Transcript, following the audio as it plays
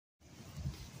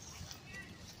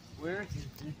Where is it?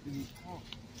 Oh,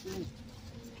 is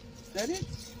that it?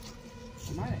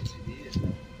 It might actually be it.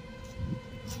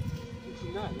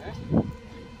 59, right?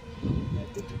 Yeah,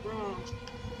 50 wrong.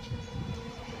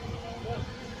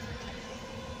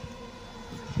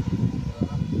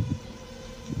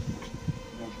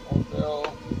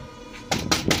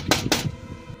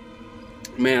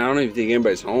 Man, I don't even think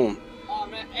anybody's home. Oh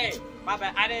man, hey, my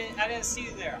bad. I didn't see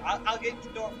you there. I'll get the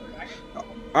door for you.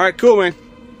 All right, cool, man.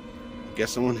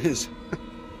 Guess someone is.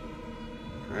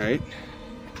 All right.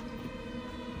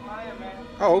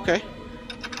 Oh, okay.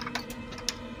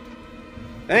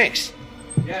 Thanks.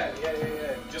 Yeah.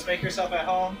 Just make yourself at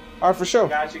home. All right, for sure.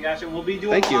 Gotcha. We'll be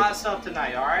doing a lot of stuff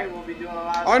tonight, all right? We'll be doing a lot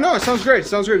of stuff. Oh, no, it sounds great.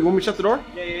 Sounds great. You want me to shut the door?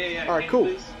 Yeah. All right, cool.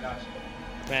 Gotcha.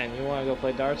 Man, you want to go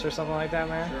play darts or something like that,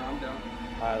 man? Sure, I'm down.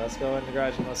 All right, let's go in the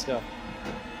garage and let's go.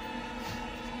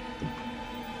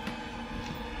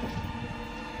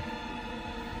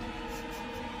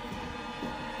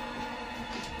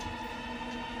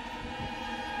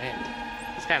 Man,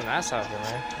 it's kind of nice out here,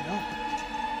 man. I know.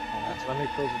 Let me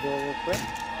close the door real quick.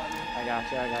 I got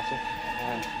you.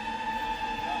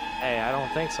 Hey, I don't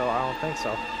think so. All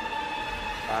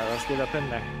right, let's get up in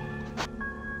there.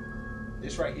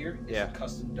 This right here is a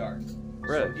custom dart.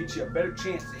 Really? So it gives you a better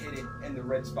chance to hit it in the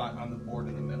red spot on the board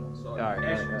in the middle. So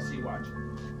as you can see, watch.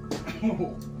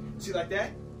 See like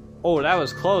that? Oh, that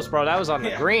was close, bro. That was on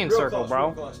the green circle, close, bro.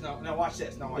 Real close. Now watch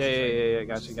this. Now watch this.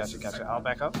 Yeah. Gotcha. I'll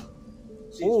back up.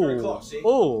 See, it's very close. See?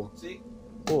 Ooh. See?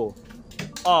 Ooh.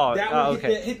 Oh, that one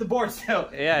okay. hit the board still.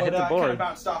 Yeah, hit the board. Kind of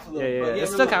bounced off a little. Yeah. But It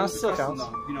still counts. Though,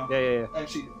 you know? Yeah.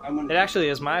 Actually, It actually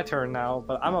is my turn now,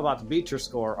 but I'm about to beat your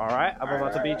score. All right, I'm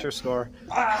about to beat your score.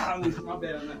 I'm losing my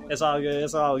bet on that one. It's all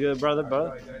good, brother.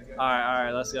 All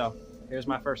right, let's go. Here's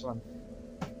my first one.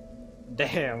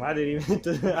 Damn, I didn't even hit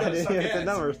the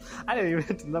numbers.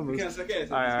 Okay,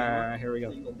 all right, here we go.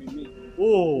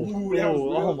 Ooh, that was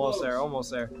real almost close.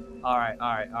 there. All right.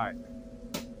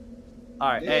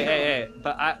 Hey.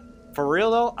 But for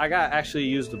real though, I gotta actually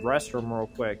use the restroom real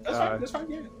quick. That's fine.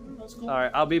 Yeah, that's cool. All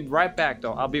right, I'll be right back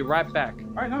though. All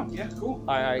right, no, yeah, cool.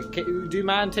 All right. Do you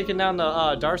mind taking down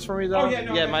the darts for me though? Oh yeah,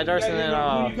 no, my darts and then.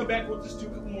 When you come back, we'll just do a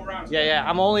couple more rounds. Yeah.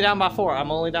 I'm only down by 4. though. All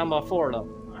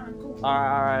right, cool. All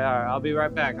right. I'll be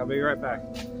right back. I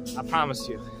promise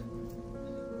you.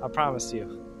 All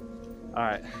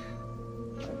right.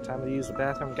 Time to use the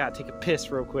bathroom. Gotta take a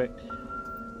piss real quick.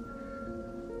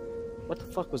 What the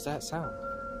fuck was that sound?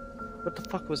 What the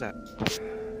fuck was that?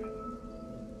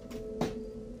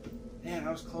 Man,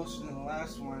 I was closer than the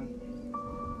last one.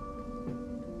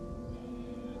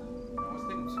 I was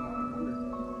thinking so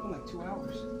long. Like 2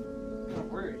 hours. I'm kind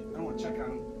of worried. I don't want to check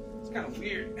on him. It's kind of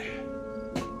weird.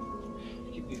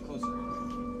 Keep these closer.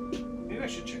 Maybe I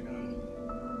should check on him.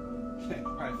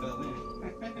 Probably fell in.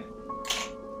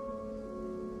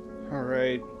 All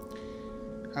right.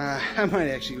 I might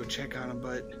actually go check on him,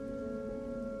 but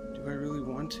do I really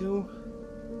want to?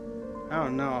 I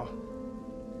don't know.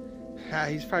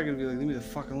 He's probably gonna be like, leave me the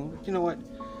fuck alone. You know what?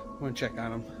 I'm gonna check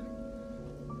on him.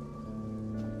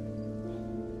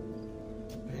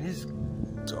 Man, it's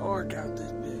dark out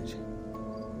this bitch.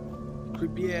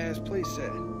 Creepy ass place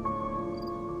set.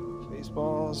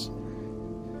 Baseballs.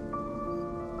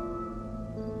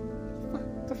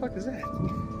 What the fuck is that?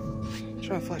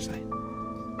 Try a flashlight.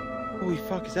 Holy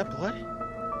fuck, is that blood?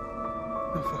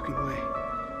 No fucking way.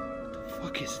 What the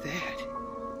fuck is that?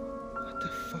 What the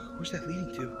fuck? Where's that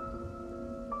leading to?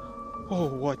 Oh,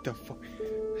 what the fuck?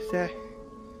 Is that?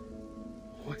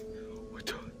 What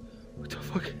the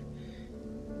fuck?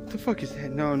 What the fuck is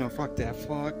that? No, fuck that.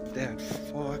 Fuck.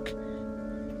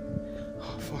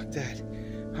 Oh, fuck that.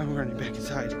 I'm running back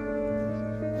inside.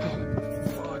 Oh,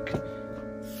 fuck.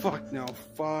 Fuck no.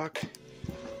 Fuck.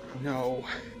 No.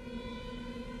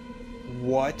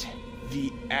 What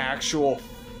the actual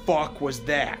fuck was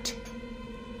that?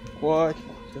 What?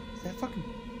 Is that fucking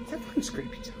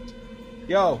scraping sound?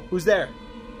 Yo, who's there?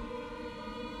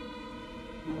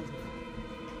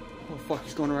 Oh fuck,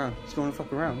 he's going around. He's going to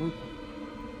fuck around.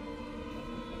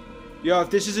 Yo, if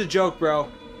this is a joke, bro.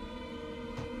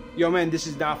 Yo, man, this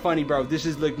is not funny, bro. This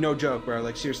is like no joke, bro.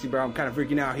 Like seriously, bro, I'm kind of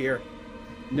freaking out here.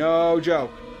 No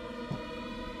joke.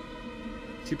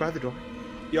 Is he by the door?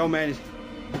 Yo, man,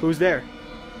 who's there?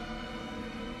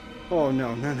 Oh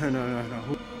no.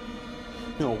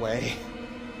 No way.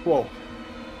 Whoa.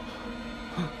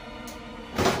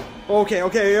 Okay, yo,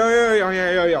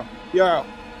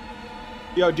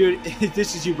 dude,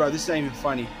 this is you, bro. This is not even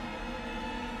funny.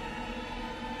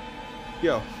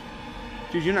 Yo,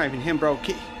 dude, you're not even him, bro.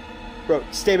 Bro,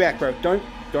 stay back, bro. Don't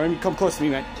even come close to me,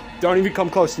 man. Don't even come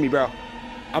close to me, bro.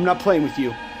 I'm not playing with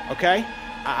you, okay?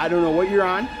 I don't know what you're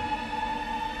on.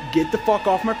 Get the fuck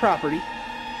off my property.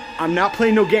 I'm not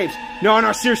playing no games. No,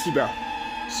 no, seriously, bro.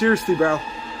 Seriously, bro.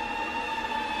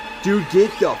 Dude,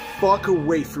 get the fuck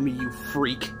away from me, you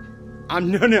freak.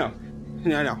 No.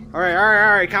 All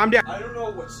right, calm down. I don't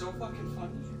know what's so fucking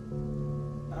funny.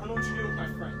 I don't know what you're doing with my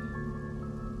friend.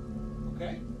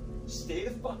 Okay? Stay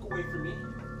the fuck away from me.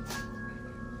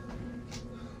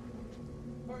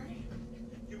 All right.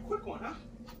 You a quick one, huh?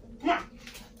 Come on.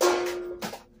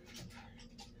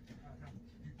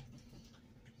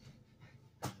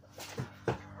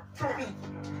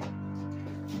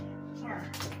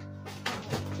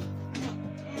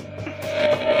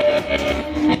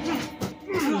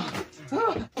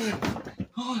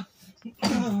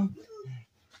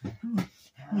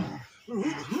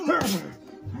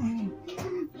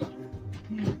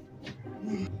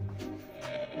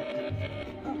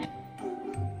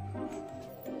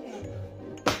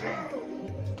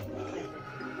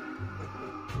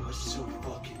 What's so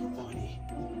fucking funny?